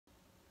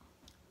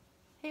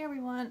Hey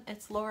everyone,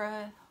 it's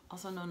Laura,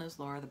 also known as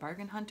Laura the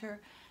Bargain Hunter.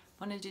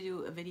 Wanted to do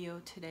a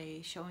video today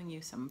showing you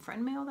some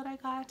friend mail that I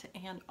got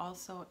and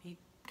also a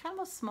kind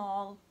of a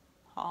small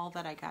haul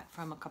that I got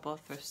from a couple of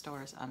thrift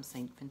stores,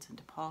 St. Vincent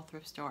De Paul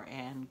thrift store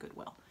and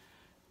Goodwill.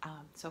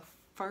 So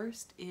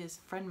first is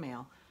friend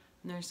mail.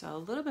 And there's a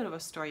little bit of a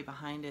story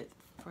behind it.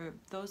 For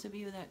those of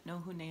you that know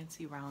who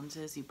Nancy Rounds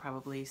is, you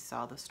probably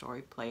saw the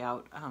story play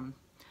out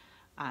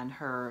on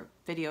her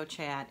video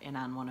chat and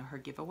on one of her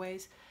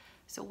giveaways.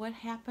 So what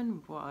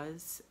happened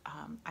was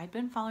I'd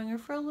been following her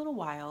for a little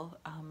while.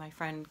 My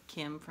friend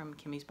Kim from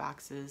Kimmy's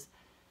Boxes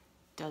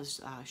does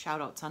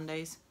shout out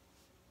Sundays.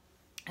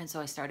 And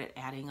so I started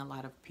adding a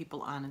lot of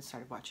people on and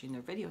started watching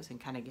their videos and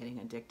kind of getting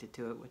addicted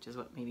to it, which is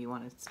what made me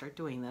want to start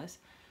doing this.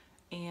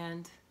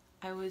 And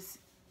I was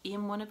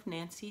in one of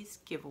Nancy's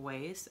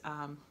giveaways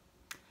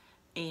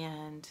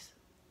and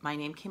my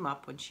name came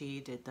up when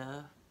she did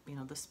the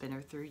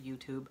spinner through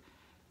YouTube.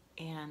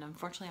 And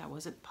unfortunately I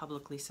wasn't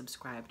publicly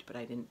subscribed, but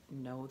I didn't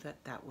know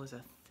that that was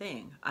a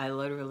thing. I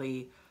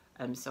literally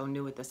am so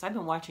new at this. I've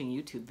been watching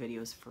YouTube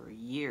videos for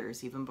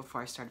years, even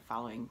before I started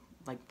following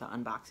like the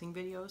unboxing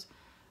videos.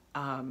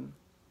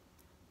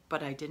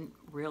 But I didn't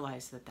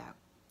realize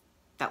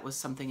that was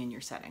something in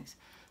your settings.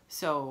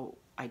 So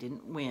I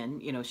didn't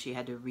win. You know, she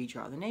had to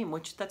redraw the name,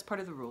 which that's part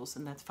of the rules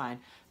and that's fine.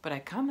 But I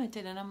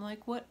commented and I'm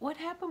like, what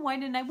happened? Why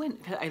didn't I win?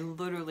 Because I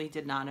literally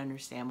did not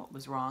understand what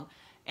was wrong.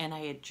 And I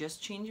had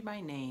just changed my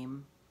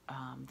name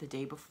the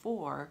day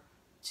before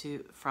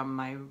from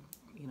my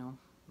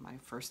my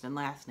first and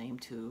last name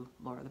to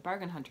Laura the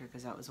Bargain Hunter,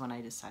 because that was when I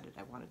decided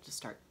I wanted to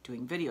start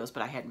doing videos,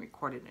 but I hadn't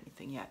recorded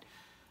anything yet.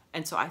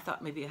 And so I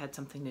thought maybe it had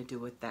something to do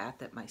with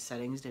that my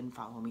settings didn't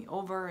follow me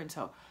over. And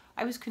so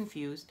I was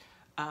confused.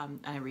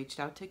 I reached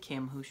out to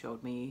Kim, who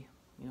showed me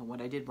what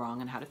I did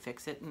wrong and how to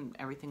fix it, and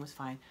everything was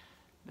fine.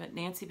 But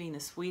Nancy, being the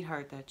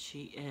sweetheart that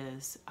she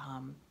is,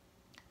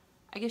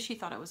 I guess she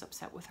thought I was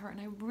upset with her, and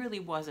I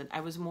really wasn't. I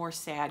was more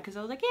sad because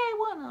I was like, yeah, I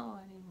won. Oh,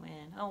 I didn't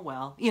win. Oh,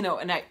 well.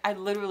 And I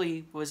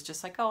literally was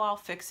just like, oh, I'll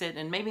fix it,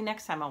 and maybe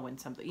next time I'll win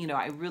something.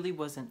 I really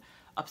wasn't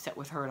upset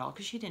with her at all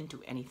because she didn't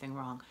do anything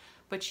wrong.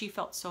 But she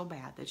felt so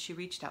bad that she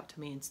reached out to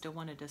me and still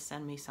wanted to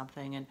send me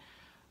something. And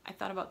I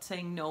thought about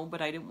saying no,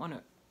 but I didn't want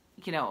to,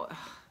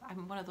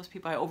 I'm one of those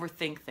people, I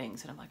overthink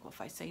things. And I'm like, well, if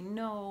I say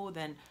no,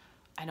 then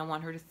I don't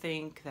want her to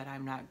think that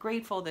I'm not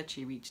grateful that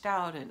she reached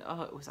out. And,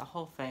 oh, it was a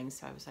whole thing.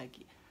 So I was like,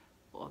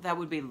 well, that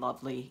would be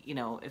lovely,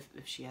 if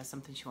she has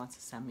something she wants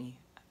to send me.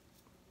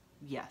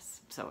 Yes.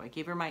 So I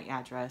gave her my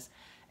address,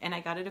 and I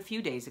got it a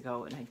few days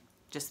ago, and I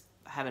just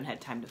haven't had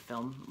time to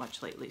film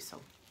much lately. So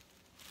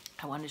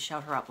I wanted to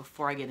shout her out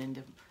before I get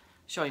into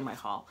showing my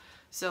haul.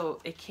 So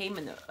it came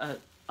in a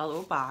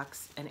little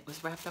box, and it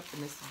was wrapped up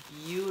in this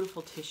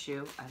beautiful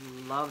tissue. I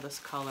love this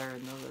color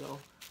and the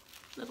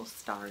little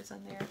stars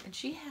on there. And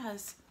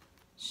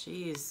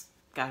she's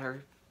got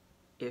her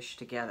ish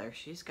together.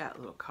 She's got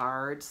little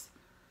cards,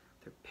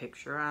 their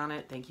picture on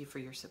it, thank you for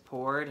your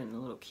support, and a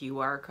little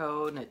QR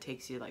code, and it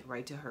takes you like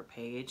right to her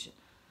page.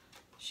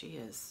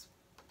 I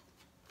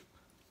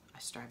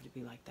strive to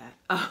be like that.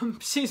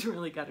 She's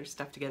really got her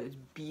stuff together. It's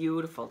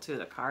beautiful too.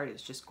 The card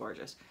is just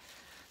gorgeous.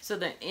 So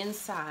the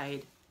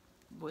inside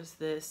was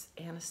this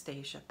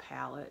Anastasia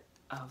palette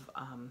of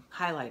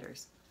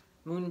highlighters,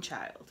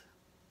 Moonchild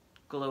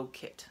Glow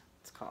Kit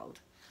it's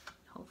called.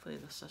 Hopefully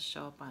this will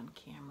show up on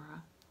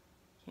camera.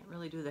 Can't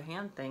really do the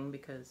hand thing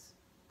because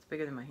it's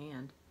bigger than my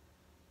hand.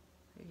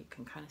 There you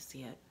can kind of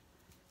see it.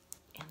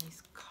 And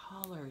these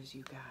colors,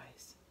 you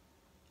guys,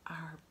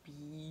 are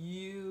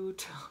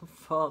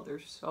beautiful. They're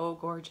so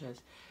gorgeous.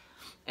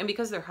 And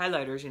because they're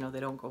highlighters, they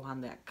don't go on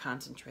that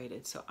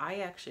concentrated. So I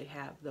actually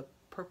have the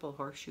purple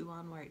horseshoe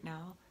on right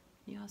now.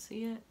 Y'all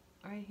see it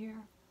right here?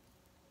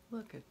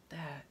 Look at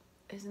that.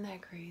 Isn't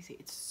that crazy?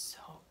 It's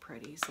so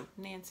pretty. So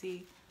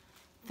Nancy,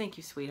 thank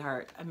you,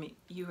 sweetheart. I mean,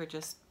 you are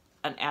just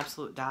an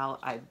absolute doll.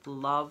 I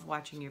love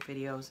watching your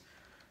videos.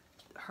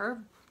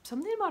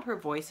 Something about her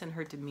voice and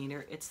her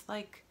demeanor, it's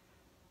like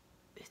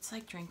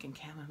drinking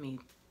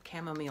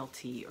chamomile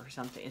tea or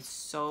something. It's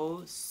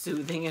so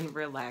soothing and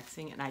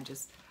relaxing, and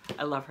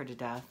I love her to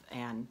death,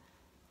 and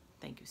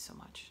thank you so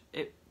much.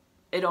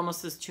 It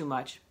almost is too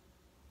much,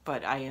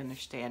 but I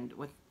understand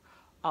with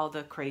all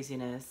the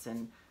craziness,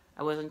 and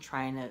I wasn't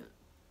trying to,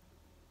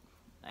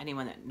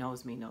 anyone that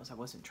knows me knows I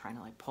wasn't trying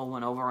to like pull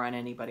one over on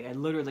anybody. I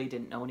literally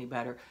didn't know any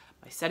better.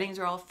 My settings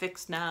are all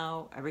fixed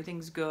now.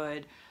 Everything's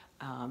good.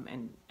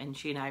 And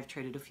she and I have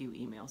traded a few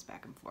emails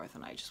back and forth,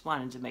 and I just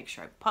wanted to make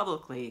sure I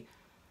publicly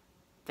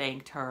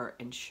thanked her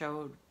and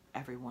showed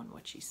everyone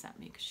what she sent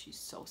me, because she's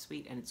so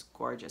sweet and it's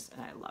gorgeous and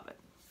I love it.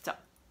 So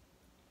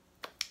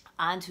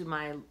on to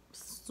my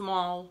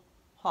small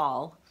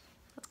haul.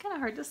 That's kind of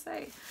hard to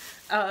say.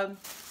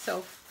 So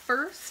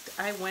first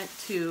I went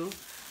to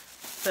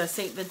the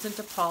St. Vincent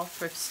De Paul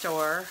thrift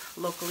store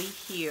locally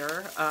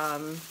here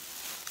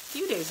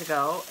few days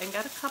ago and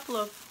got a couple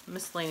of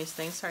miscellaneous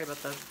things. Sorry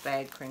about the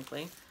bag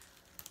crinkling.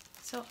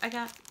 So I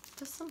got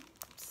just some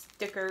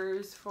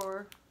stickers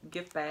for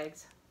gift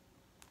bags.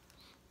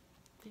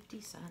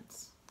 50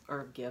 cents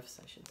or gifts.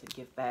 I shouldn't say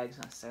gift bags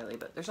necessarily,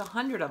 but there's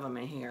 100 of them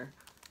in here.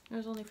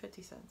 There's only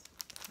 50 cents.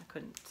 I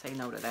couldn't say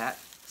no to that.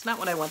 It's not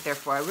what I went there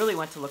for. I really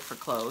went to look for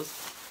clothes.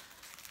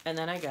 And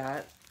then I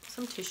got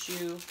some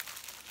tissue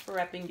for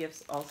wrapping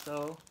gifts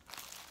also.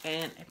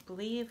 And I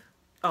believe,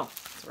 oh,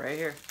 it's right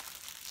here.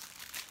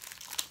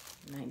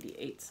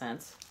 98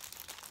 cents.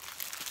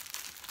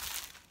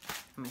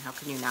 I mean, how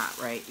can you not,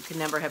 right? You can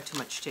never have too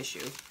much tissue.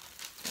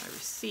 My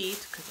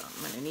receipt, because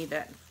I'm going to need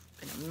that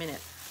in a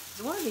minute.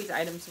 So one of these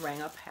items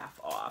rang up half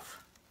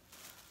off.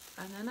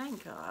 And then I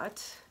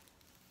got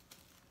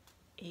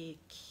a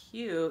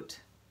cute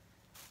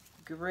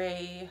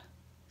gray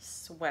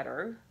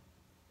sweater.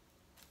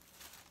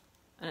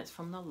 And it's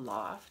from the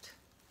Loft,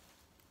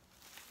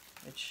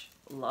 which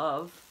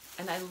love.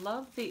 And I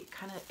love the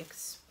kind of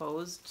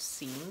exposed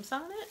seams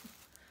on it.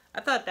 I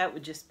thought that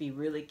would just be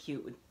really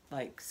cute with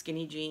like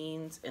skinny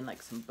jeans and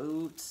like some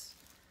boots.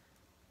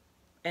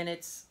 And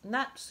it's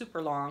not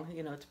super long,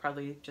 you know, it's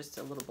probably just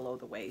a little below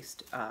the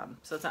waist.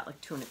 So it's not like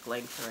tunic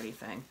length or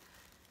anything.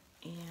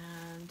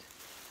 And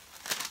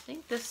I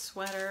think this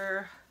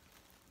sweater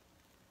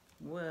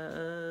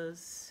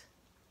was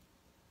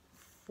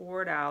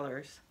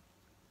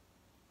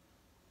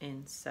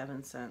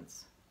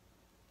 $4.07.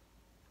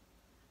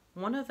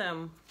 One of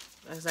them,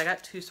 because I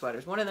got two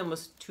sweaters, one of them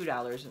was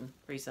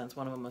 $2.03,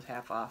 one of them was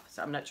half off,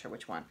 so I'm not sure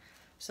which one.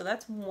 So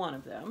that's one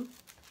of them.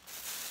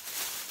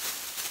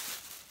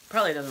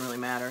 Probably doesn't really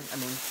matter. I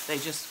mean, they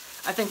just,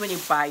 I think when you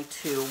buy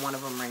two, one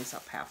of them rings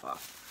up half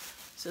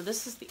off. So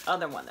this is the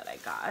other one that I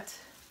got.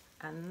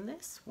 And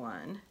this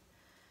one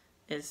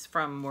is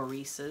from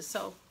Maurice's.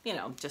 So, you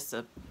know, just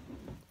a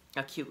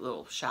cute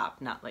little shop,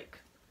 not like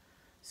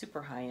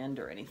super high end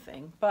or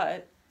anything,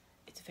 but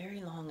it's very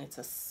long. It's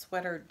a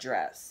sweater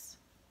dress.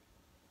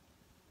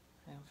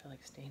 I don't feel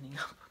like standing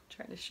up. I'm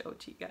trying to show it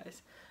to you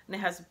guys. And it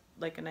has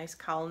like a nice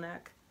cowl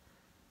neck.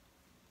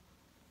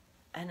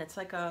 And it's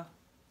like a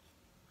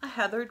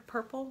heathered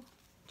purple,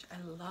 which I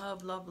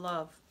love, love,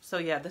 love. So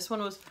yeah, this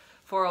one was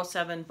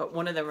 $4.07, but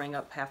one of them rang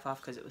up half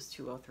off because it was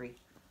 $2.03.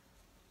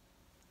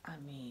 I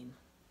mean,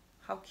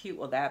 how cute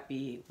will that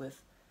be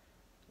with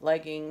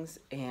leggings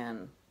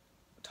and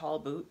tall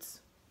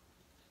boots?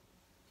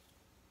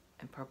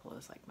 And purple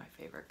is like my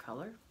favorite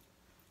color.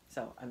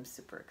 So I'm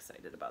super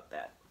excited about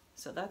that.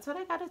 So that's what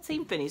I got at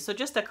St. Vinny's. So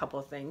just a couple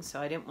of things. So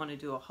I didn't want to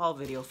do a haul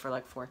video for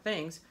like 4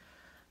 things.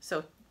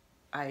 So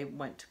I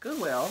went to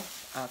Goodwill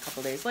a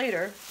couple days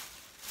later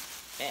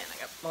and I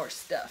got more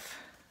stuff.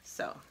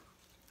 So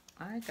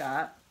I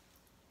got,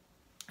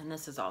 and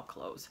this is all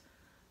clothes,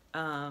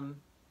 an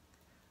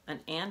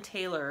Ann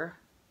Taylor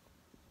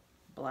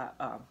black,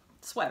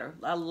 sweater,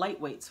 a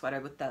lightweight sweater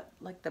with that,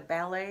 like the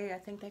ballet, I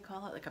think they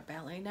call it, like a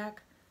ballet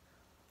neck,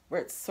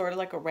 where it's sort of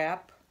like a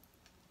wrap.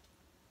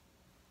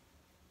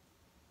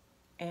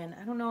 And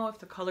I don't know if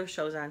the color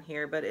shows on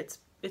here, but it's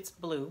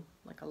blue,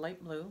 like a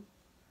light blue.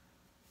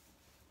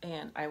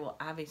 And I will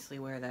obviously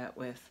wear that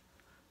with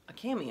a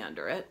cami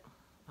under it.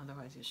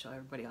 Otherwise you show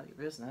everybody all your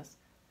business.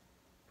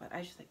 But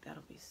I just think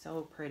that'll be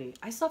so pretty.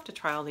 I still have to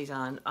try all these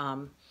on.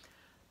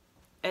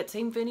 At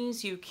St.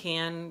 Vinny's, you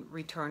can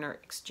return or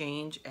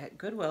exchange. At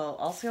Goodwill,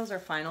 all sales are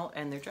final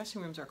and their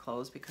dressing rooms are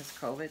closed because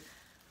of COVID.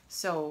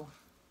 So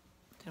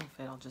if they don't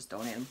fit, I'll just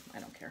donate them. I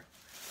don't care.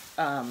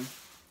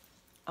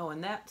 Oh,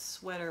 and that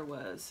sweater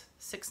was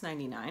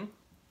 $6.99. And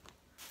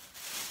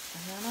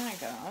then I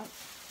got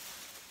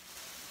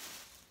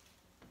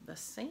the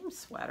same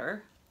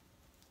sweater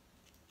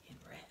in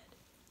red.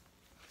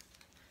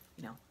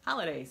 You know,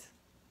 holidays.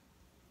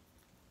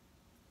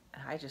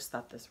 And I just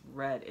thought this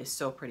red is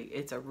so pretty.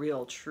 It's a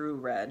real true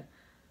red.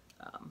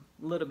 A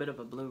little bit of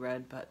a blue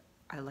red, but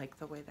I like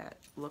the way that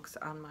looks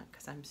on my,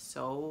 because I'm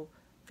so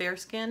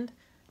fair-skinned.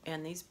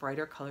 And these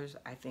brighter colors,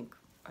 I think,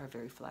 are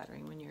very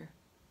flattering when you're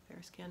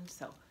fair-skinned.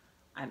 So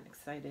I'm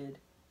excited.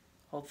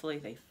 Hopefully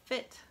they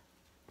fit.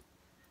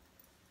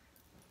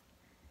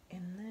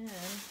 And then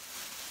I'm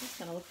just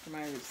gonna look for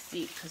my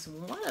receipt because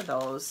one of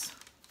those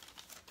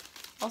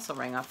also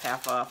rang up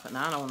half off, and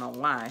I don't know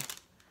why.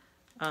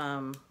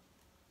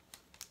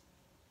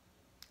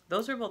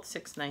 Those are both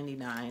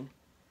 $6.99.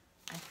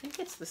 I think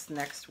it's this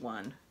next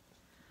one.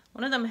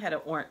 One of them had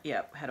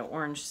had an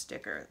orange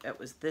sticker. That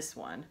was this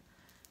one,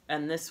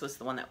 and this was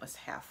the one that was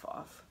half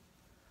off.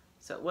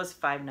 So it was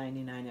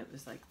 $5.99. It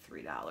was like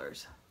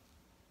 $3.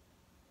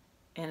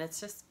 And it's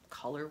just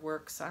color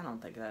work, so I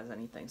don't think it has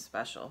anything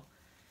special.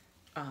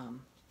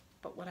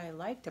 But what I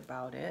liked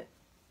about it,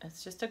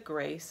 it's just a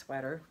gray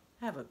sweater.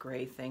 I have a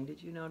gray thing.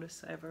 Did you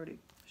notice? I've already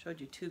showed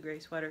you 2 gray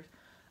sweaters.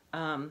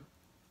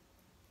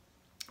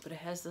 But it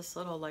has this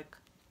little like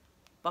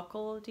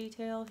buckle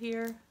detail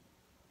here.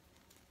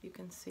 You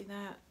can see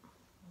that.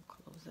 I'll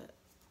close it.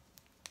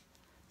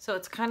 So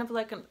it's kind of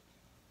like an,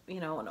 you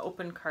know, an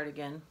open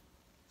cardigan,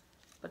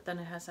 but then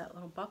it has that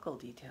little buckle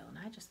detail, and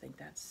I just think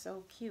that's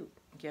so cute.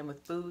 Again,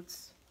 with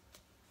boots.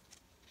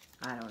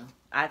 I don't know.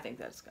 I think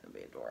that's going to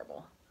be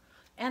adorable.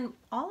 And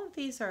all of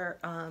these are,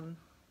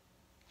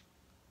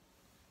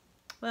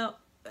 well,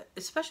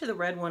 especially the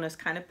red one is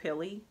kind of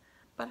pilly,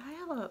 but I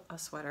have a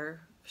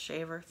sweater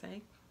shaver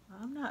thing.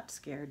 I'm not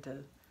scared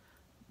to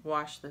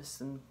wash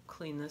this and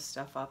clean this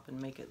stuff up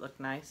and make it look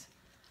nice.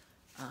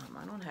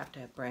 I don't have to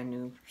have brand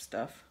new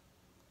stuff.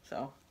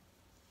 So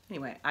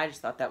anyway, I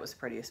just thought that was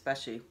pretty,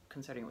 especially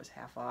considering it was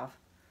half off.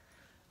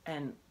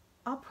 And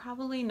I'll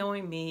probably,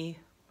 knowing me,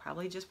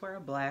 probably just wear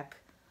a black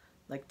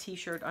like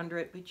t-shirt under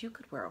it, but you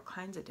could wear all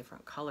kinds of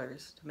different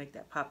colors to make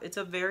that pop. It's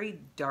a very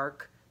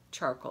dark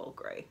charcoal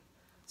gray.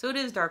 So it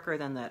is darker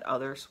than that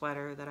other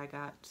sweater that I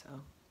got, so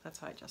that's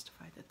how I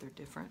justified that they're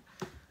different.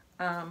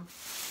 And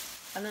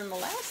then the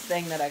last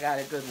thing that I got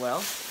at Goodwill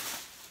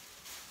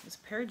was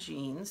a pair of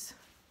jeans.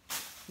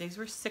 These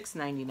were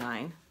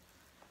 $6.99,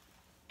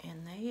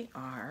 and they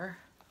are,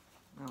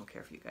 I don't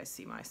care if you guys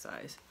see my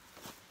size,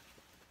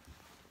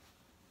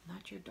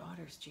 not your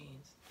daughter's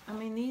jeans. I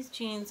mean, these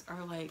jeans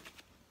are like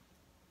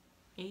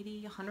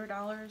 $80,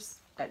 $100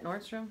 at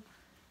Nordstrom.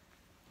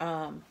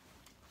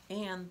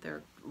 And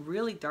they're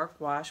really dark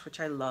wash, which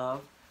I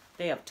love.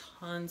 They have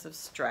tons of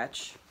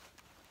stretch.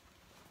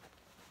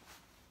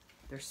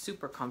 They're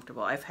super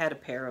comfortable. I've had a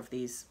pair of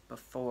these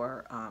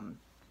before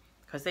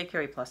because they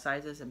carry plus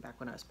sizes, and back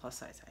when I was plus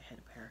size, I had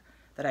a pair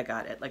that I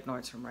got at like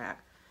Nordstrom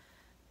Rack.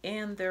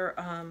 And they're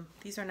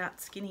these are not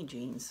skinny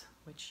jeans,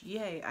 which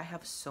yay, I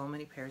have so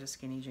many pairs of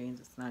skinny jeans,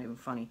 it's not even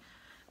funny.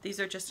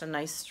 These are just a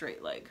nice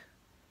straight leg.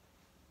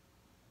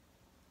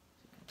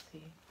 You can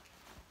see.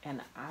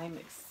 And I'm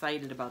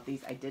excited about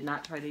these. I did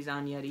not try these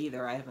on yet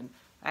either. I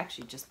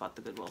actually just bought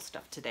the Goodwill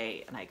stuff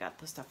today, and I got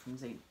the stuff from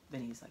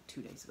Vinny's like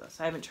 2 days ago.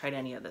 So I haven't tried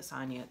any of this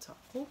on yet, so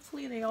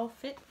hopefully they all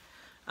fit.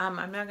 I'm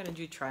not going to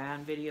do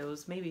try-on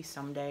videos, maybe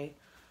someday,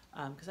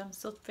 because I'm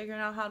still figuring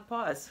out how to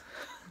pause.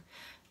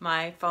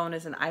 My phone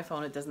is an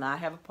iPhone. It does not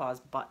have a pause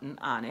button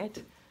on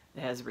it.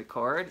 It has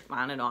record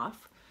on and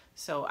off,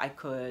 so I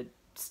could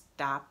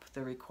stop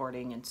the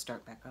recording and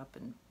start back up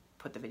and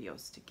put the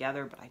videos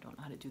together, but I don't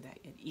know how to do that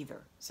yet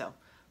either. So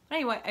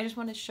anyway, I just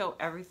want to show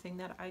everything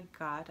that I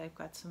got. I've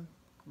got some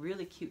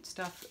really cute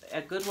stuff.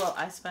 At Goodwill,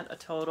 I spent a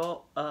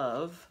total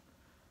of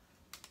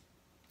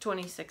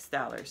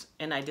 $26,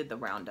 and I did the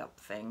roundup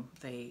thing.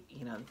 They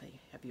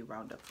have you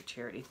round up for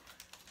charity.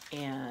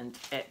 And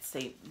at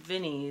St.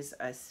 Vinny's,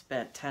 I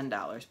spent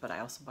 $10, but I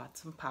also bought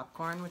some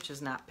popcorn, which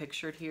is not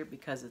pictured here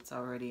because it's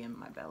already in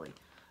my belly.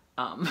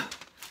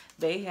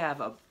 They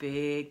have a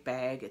big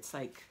bag. It's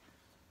like,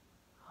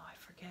 oh, I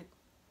forget.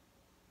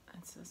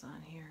 It says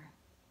on here.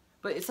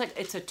 But it's like,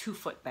 it's a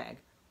 2-foot bag.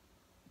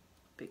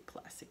 Big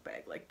plastic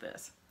bag like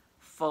this,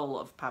 full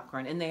of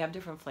popcorn. And they have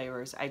different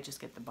flavors. I just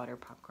get the butter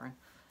popcorn.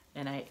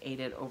 And I ate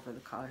it over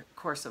the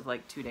course of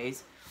like 2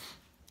 days.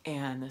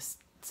 And this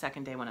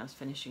second day when I was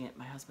finishing it,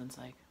 my husband's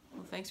like,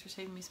 well, thanks for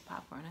saving me some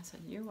popcorn. I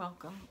said, you're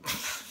welcome.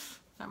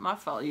 Not my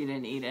fault you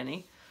didn't eat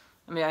any.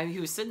 I mean, he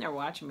was sitting there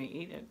watching me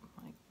eat it.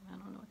 I'm like, I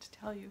don't know what to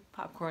tell you.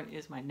 Popcorn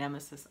is my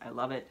nemesis. I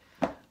love it.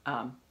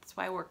 That's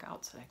why I work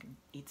out, so I can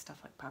eat stuff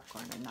like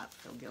popcorn and not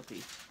feel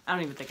guilty. I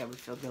don't even think I would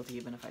feel guilty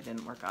even if I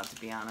didn't work out,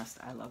 to be honest.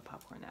 I love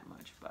popcorn that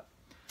much. But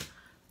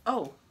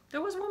oh,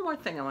 there was one more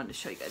thing I wanted to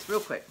show you guys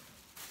real quick.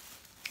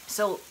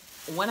 So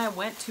when I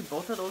went to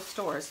both of those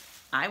stores,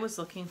 I was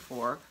looking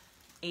for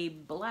a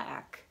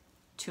black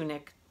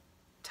tunic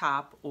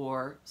top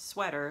or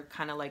sweater,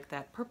 kind of like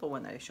that purple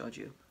one that I showed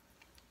you.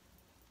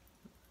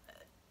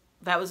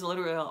 That was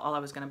literally all I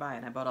was going to buy,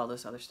 and I bought all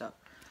this other stuff.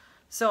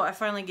 So I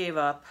finally gave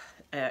up.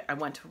 I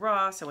went to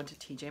Ross, I went to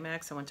TJ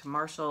Maxx, I went to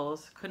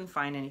Marshall's, couldn't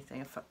find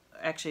anything.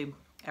 Actually,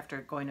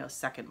 after going to a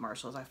second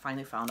Marshall's, I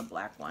finally found a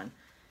black one.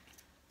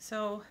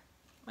 So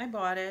I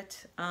bought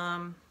it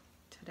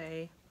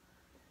today.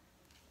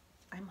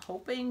 I'm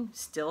hoping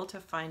still to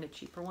find a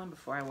cheaper one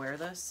before I wear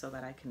this so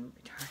that I can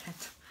return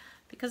it.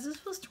 Because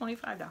this was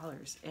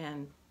 $25,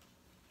 and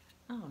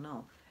I don't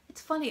know.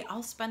 It's funny,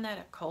 I'll spend that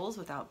at Kohl's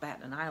without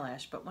batting an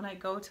eyelash, but when I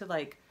go to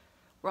like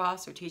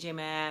Ross or TJ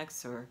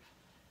Maxx or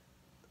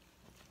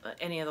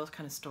any of those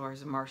kind of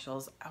stores,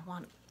 Marshalls, I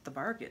want the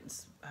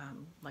bargains.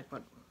 Like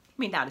what, I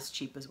mean, not as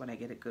cheap as what I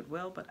get at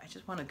Goodwill, but I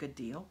just want a good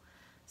deal.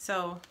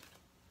 So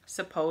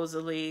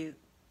supposedly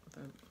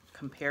the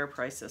compare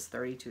price is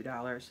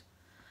 $32,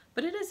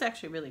 but it is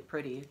actually really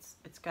pretty.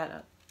 It's got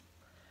a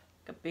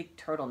big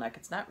turtleneck.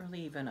 It's not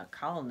really even a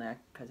cowl neck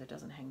because it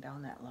doesn't hang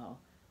down that low,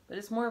 but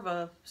it's more of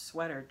a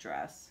sweater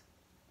dress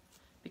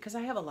because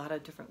I have a lot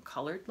of different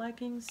colored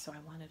leggings, so I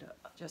wanted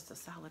just a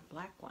solid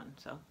black one.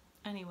 So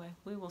anyway,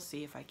 we will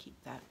see if I keep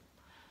that.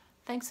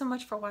 Thanks so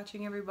much for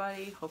watching,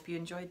 everybody. Hope you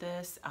enjoyed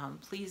this.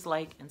 Please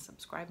like and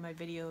subscribe my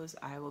videos.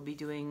 I will be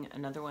doing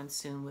another one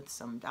soon with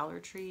some Dollar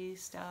Tree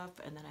stuff,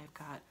 and then I've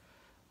got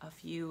a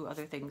few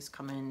other things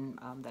coming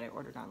that I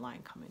ordered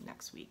online coming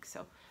next week.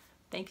 So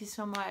thank you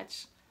so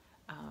much.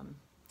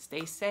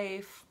 Stay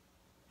safe,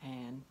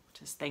 and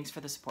just thanks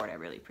for the support. I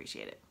really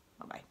appreciate it.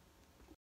 Bye-bye.